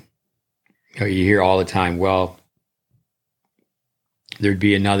 you hear all the time, well, there'd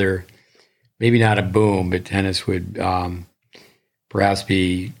be another maybe not a boom, but tennis would perhaps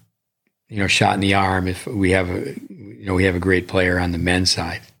be, shot in the arm if we have a great player on the men's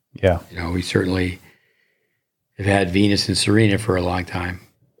side. Yeah. We certainly have had Venus and Serena for a long time.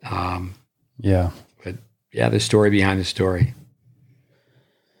 Yeah. But yeah, the story behind the story.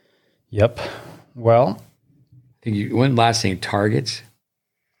 Yep. Well, I think one last thing, targets.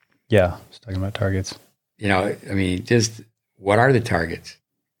 Yeah. I was talking about targets. Just what are the targets?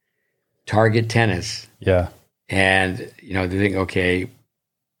 Target tennis. Yeah. And, they think, okay,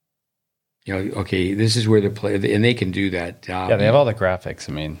 this is where the play, and they can do that. They have all the graphics.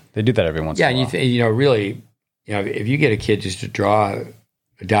 They do that every once in a while. Yeah, and really, if you get a kid just to draw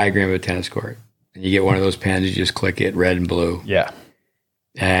a diagram of a tennis court, and you get one of those pens, you just click it, red and blue. Yeah.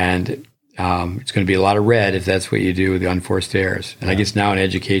 And it's going to be a lot of red if that's what you do with the unforced errors. And I guess now in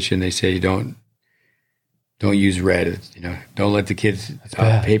education, they say you don't use red. Don't let the kids'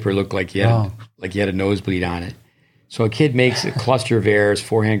 paper look like you had a nosebleed on it. So a kid makes a cluster of errors,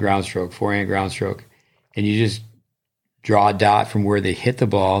 forehand ground stroke, and you just draw a dot from where they hit the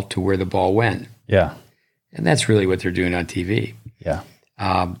ball to where the ball went. Yeah. And that's really what they're doing on TV. Yeah.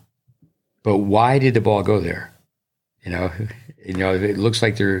 But why did the ball go there? It looks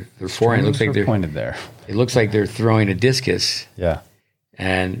like their forehand looks like they're pointed there. It looks like they're throwing a discus. Yeah.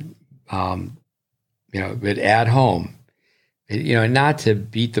 And but at home, not to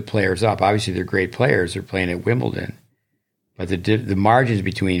beat the players up. Obviously, they're great players. They're playing at Wimbledon. But the margins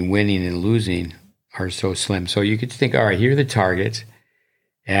between winning and losing are so slim. So you could think, all right, here are the targets.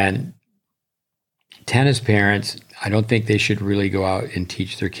 And tennis parents, I don't think they should really go out and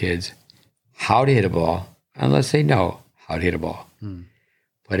teach their kids how to hit a ball unless they know how to hit a ball.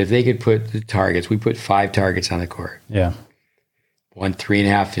 But if they could put the targets, we put 5 targets on the court. Yeah.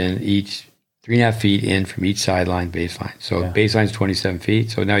 3.5 feet in from each sideline baseline. So baseline's 27 feet.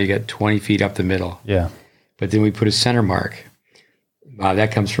 So now you got 20 feet up the middle. Yeah. But then we put a center mark.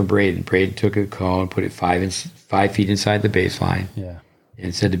 That comes from Braden. Braden took a cone, put it 5 feet inside the baseline. Yeah.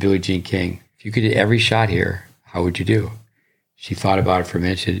 And said to Billie Jean King, if you could hit every shot here, how would you do? She thought about it for a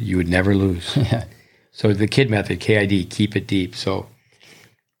minute. She said, you would never lose. Yeah. So the KID method, KID, keep it deep. So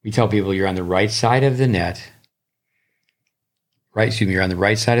we tell people you're on the right side of the net. You're on the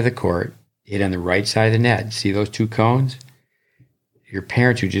right side of the court. Hit on the right side of the net. See those 2 cones? Your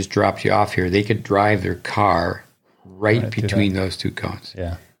parents who just dropped you off here, they could drive their car right between those 2 cones.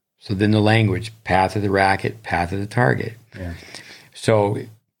 Yeah. So then the language, path of the racket, path of the target. Yeah. So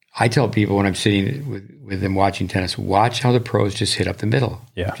I tell people when I'm sitting with them watching tennis, watch how the pros just hit up the middle.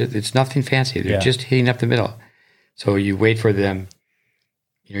 Yeah. It's nothing fancy. They're just hitting up the middle. So you wait for them,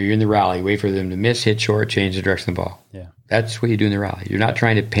 you're in the rally, wait for them to miss, hit short, change the direction of the ball. Yeah. That's what you do in the rally. You're not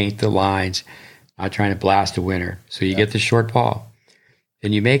trying to paint the lines, not trying to blast a winner. So you get the short ball.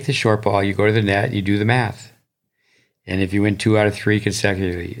 Then you make the short ball, you go to the net, you do the math. And if you win 2 out of 3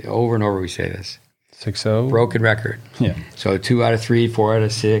 consecutively, over and over we say this. 6-0. Broken record. Yeah. So 2 out of 3, 4 out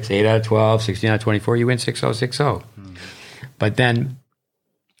of 6, 8 out of 12, 16 out of 24, you win 6-0, 6-0. But then,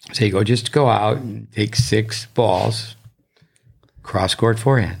 so you just go out and take 6 balls, cross-court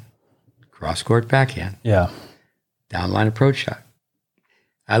forehand, cross-court backhand. Yeah. Downline approach shot.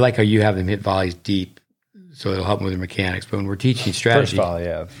 I like how you have them hit volleys deep, so it'll help them with their mechanics. But when we're teaching strategy,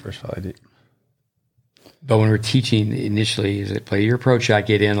 first volley deep. But when we're teaching initially, is it play your approach shot,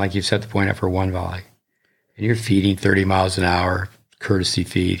 get in like you've set the point up for 1 volley, and you're feeding 30 miles an hour, courtesy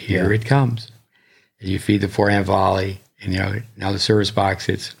feed. Here it comes, and you feed the forehand volley, and now the service box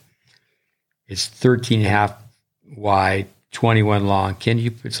it's 13.5 wide, 21 long. Can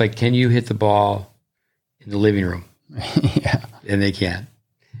you hit the ball in the living room? Yeah. And they can't.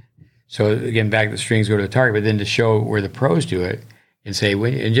 So again, back to the strings go to the target, but then to show where the pros do it and say,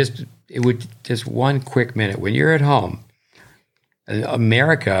 just 1 quick minute. When you're at home, in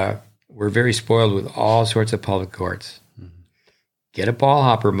America, we're very spoiled with all sorts of public courts. Get a ball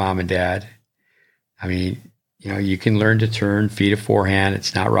hopper, mom and dad. You can learn to turn, feed a forehand.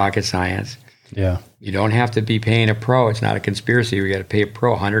 It's not rocket science. Yeah. You don't have to be paying a pro. It's not a conspiracy. We got to pay a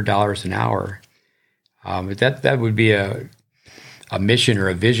pro $100 an hour. But that would be a mission or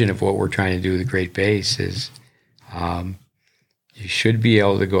a vision of what we're trying to do with the Great Base is you should be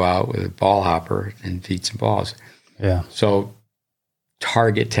able to go out with a ball hopper and feed some balls. Yeah. So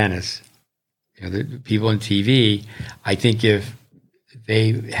target tennis. The people on TV, I think if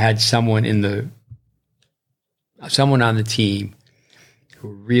they had someone on the team who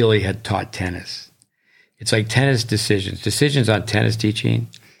really had taught tennis, it's like tennis decisions on tennis teaching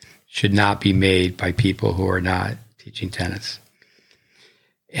should not be made by people who are not teaching tennis.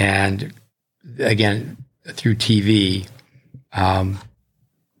 And again, through TV,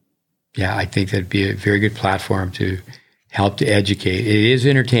 yeah, I think that'd be a very good platform to help to educate. It is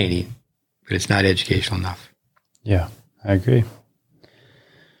entertaining, but it's not educational enough. Yeah, I agree.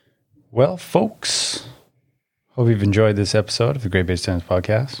 Well, folks, hope you've enjoyed this episode of the Great Base Tennis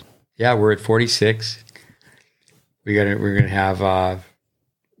Podcast. Yeah, we're at 46. We're gonna have a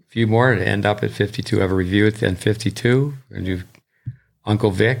few more to end up at 52. Have a review at then 52. We're gonna do Uncle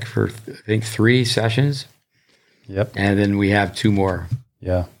Vic for I think 3 sessions. Yep. And then we have 2 more.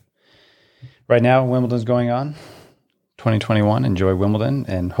 Yeah. Right now, Wimbledon's going on. 2021. Enjoy Wimbledon,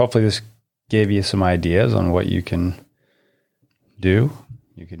 and hopefully this gave you some ideas on what you can do.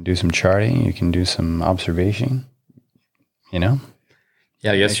 You can do some charting. You can do some observation. You know.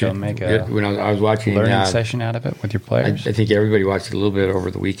 Yeah, yesterday when I was watching learning session out of it with your players. I think everybody watched it a little bit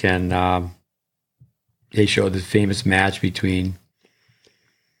over the weekend. They showed the famous match between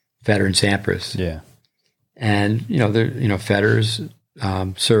Federer and Sampras. Yeah, and Federer's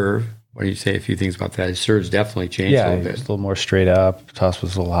serve. What do you say? A few things about that. His serve's definitely changed a little bit. It's a little more straight up. Toss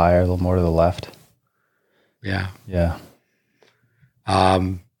was a little higher, a little more to the left. Yeah, yeah.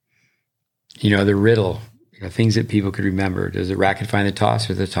 The riddle. Things that people could remember. Does the racket find the toss,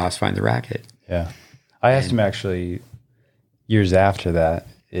 or the toss find the racket? Yeah. I asked him actually years after that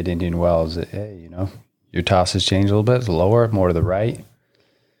at Indian Wells, hey, your toss has changed a little bit. It's lower, more to the right.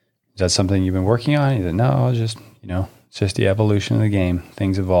 Is that something you've been working on? He said, no, it's just, it's just the evolution of the game.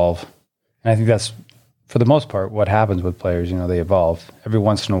 Things evolve. And I think that's, for the most part, what happens with players. They evolve. Every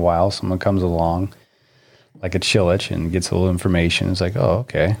once in a while, someone comes along, like a Cilic, and gets a little information. It's like, oh,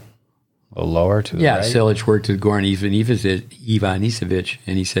 okay. A little lower to the right. Cilic worked with Goran Ivanisevic,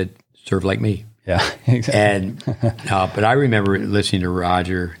 and he said, serve like me. Yeah, exactly. And but I remember listening to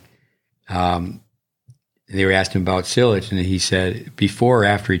Roger. They were asking him about Cilic, and he said, before or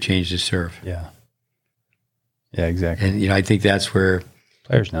after he changed his serve. Yeah. Yeah, exactly. And, I think that's where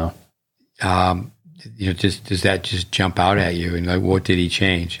players know. Just does that just jump out at you? And like, what did he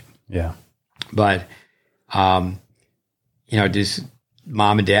change? Yeah. But, just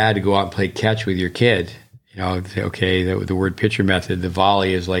mom and dad to go out and play catch with your kid, say, okay, the word pitcher method, the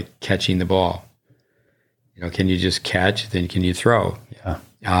volley is like catching the ball. Can you just catch? Then can you throw?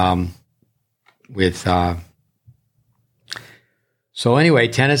 Yeah. So anyway,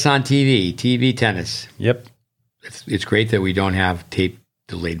 tennis on TV tennis. Yep. It's great that we don't have tape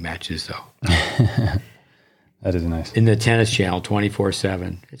delayed matches though. That is nice. In the tennis channel,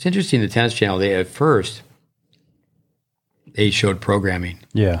 24/7. It's interesting. The tennis channel, they showed programming.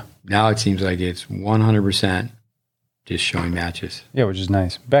 Yeah. Now it seems like it's 100% just showing matches. Yeah, which is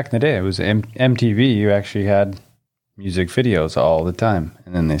nice. Back in the day, it was MTV. You actually had music videos all the time,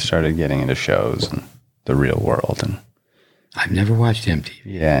 and then they started getting into shows and the real world. And I've never watched MTV.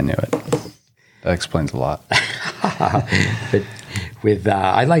 Yeah, I knew it. That explains a lot. But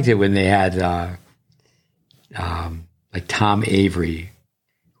I liked it when they had like Tom Avery,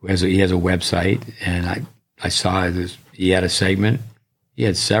 he has a website, and I saw this. He had a segment. He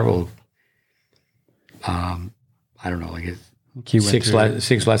had several. I don't know, like a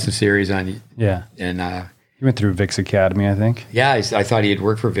six lesson series on. Yeah, and he went through Vic's Academy, I think. Yeah, I thought he had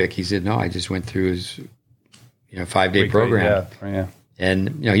worked for Vic. He said, no, I just went through his 5-day program. Yeah.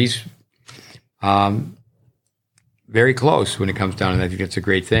 And he's very close when it comes down to that. I think that's a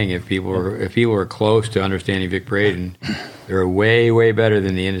great thing. If people are close to understanding Vic Braden, they're way, way better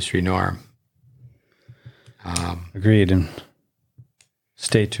than the industry norm. Agreed. And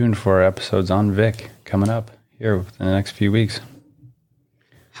stay tuned for our episodes on Vic coming up here within the next few weeks.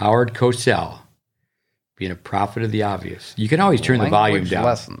 Howard Cosell, being a prophet of the obvious. You can always turn the volume down.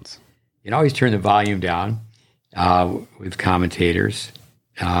 Lessons. You can always turn the volume down with commentators.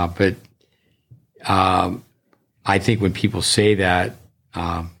 But I think when people say that,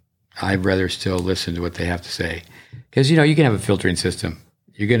 I'd rather still listen to what they have to say. Because, you can have a filtering system.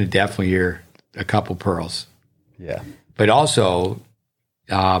 You're going to definitely hear a couple pearls. Yeah. But also,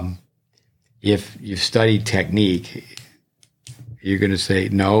 if you've studied technique, you're going to say,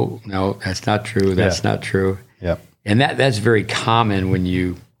 no, that's not true. That's not true. Yeah. And that's very common when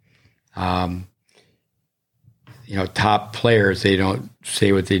you, top players, they don't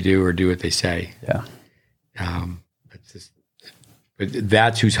say what they do or do what they say. Yeah. But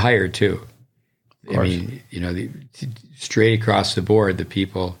that's who's hired too. I mean, straight across the board, the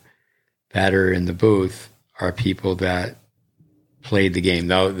people that are in the booth are people that played the game.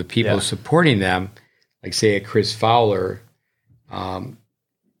 Though the people supporting them, like say a Chris Fowler, but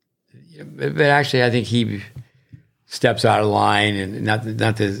actually I think he steps out of line, and not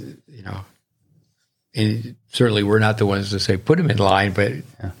the and certainly we're not the ones to say put him in line, but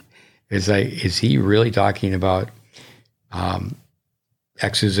it's like, is he really talking about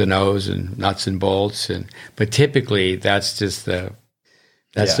X's and O's and nuts and bolts, but typically that's just the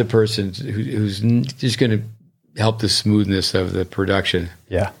person who's just going to help the smoothness of the production.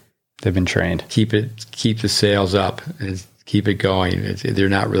 Yeah, they've been trained. Keep the sales up and keep it going. They're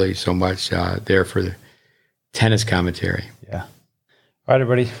not really so much there for the tennis commentary. Yeah. All right,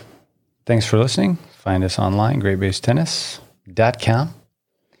 everybody. Thanks for listening. Find us online, greatbasetennis.com.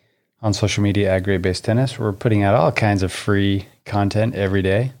 On social media at Great Base Tennis. We're putting out all kinds of free content every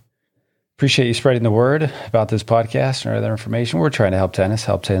day. Appreciate you spreading the word about this podcast or other information. We're trying to help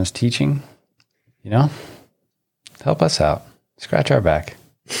tennis teaching. Help us out. Scratch our back.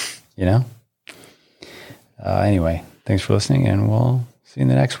 Anyway, thanks for listening, and we'll see you in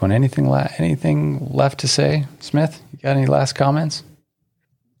the next one. Anything left to say, Smith? You got any last comments?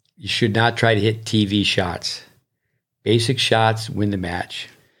 You should not try to hit TV shots. Basic shots win the match.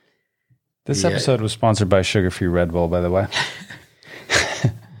 This episode was sponsored by Sugar-Free Red Bull, by the way.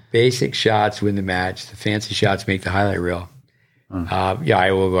 Basic shots win the match. The fancy shots make the highlight reel.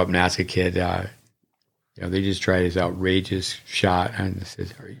 I will go up and ask a kid. They just tried this outrageous shot, and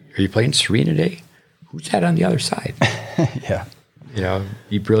says, "Are you playing Serena today? Who's that on the other side?" Yeah.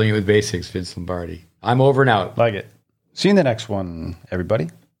 Be brilliant with basics, Vince Lombardi. I'm over and out. Like it. See you in the next one,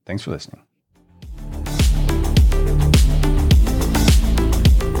 everybody. Thanks for listening.